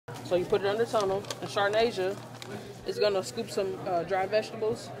So you put it under tunnel, and Sharnasia is going to scoop some dry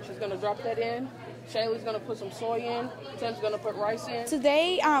vegetables. She's going to drop that in. Shaylee's going to put some soy in. Tim's going to put rice in.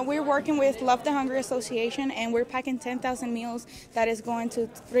 Today, we're working with Love the Hungry Association, and we're packing 10,000 meals that is going to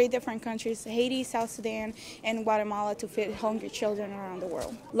 3 different countries, Haiti, South Sudan, and Guatemala, to feed hungry children around the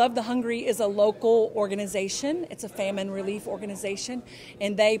world. Love the Hungry is a local organization. It's a famine relief organization,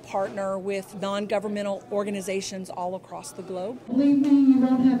 and they partner with non-governmental organizations all across the globe. Believe me, you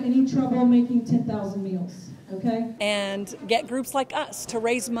won't have any trouble making 10,000 meals, okay? And get groups like us to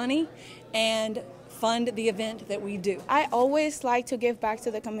raise money and fund the event that we do. I always like to give back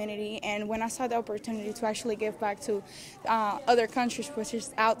to the community, and when I saw the opportunity to actually give back to other countries, which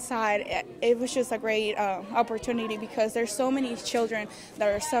is outside, it was just a great opportunity, because there's so many children that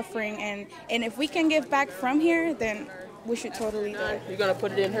are suffering, and if we can give back from here, then we should totally do it. You're going to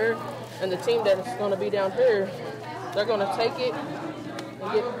put it in here, and the team that's going to be down here, they're going to take it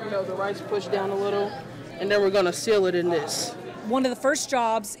and get the rice pushed down a little, and then we're going to seal it in this. One of the first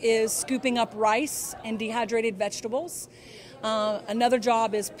jobs is scooping up rice and dehydrated vegetables. Another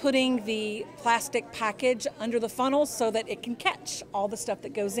job is putting the plastic package under the funnel so that it can catch all the stuff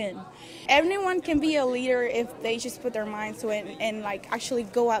that goes in. Everyone can be a leader if they just put their minds to it and actually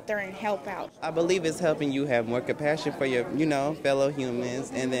go out there and help out. I believe it's helping you have more compassion for your, fellow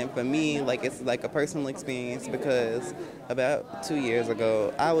humans. And then for me, it's like a personal experience, because about 2 years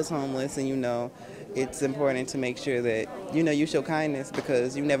ago, I was homeless, and it's important to make sure that, you show kindness,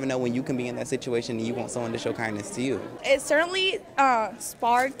 because you never know when you can be in that situation and you want someone to show kindness to you. It certainly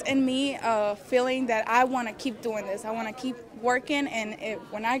sparked in me a feeling that I want to keep doing this. I want to keep working, and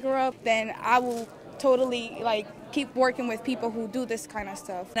when I grow up, then I will totally keep working with people who do this kind of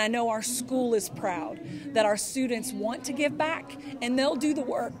stuff. And I know our school is proud that our students want to give back, and they'll do the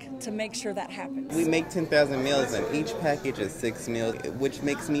work to make sure that happens. We make 10,000 meals, and each package is 6 meals, which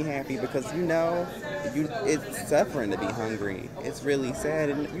makes me happy, because it's suffering to be hungry. It's really sad,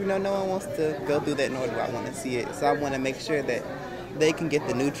 and no one wants to go through that, nor do I want to see it. So I want to make sure that they can get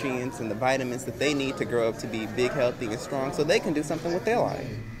the nutrients and the vitamins that they need to grow up to be big, healthy, and strong, so they can do something with their life.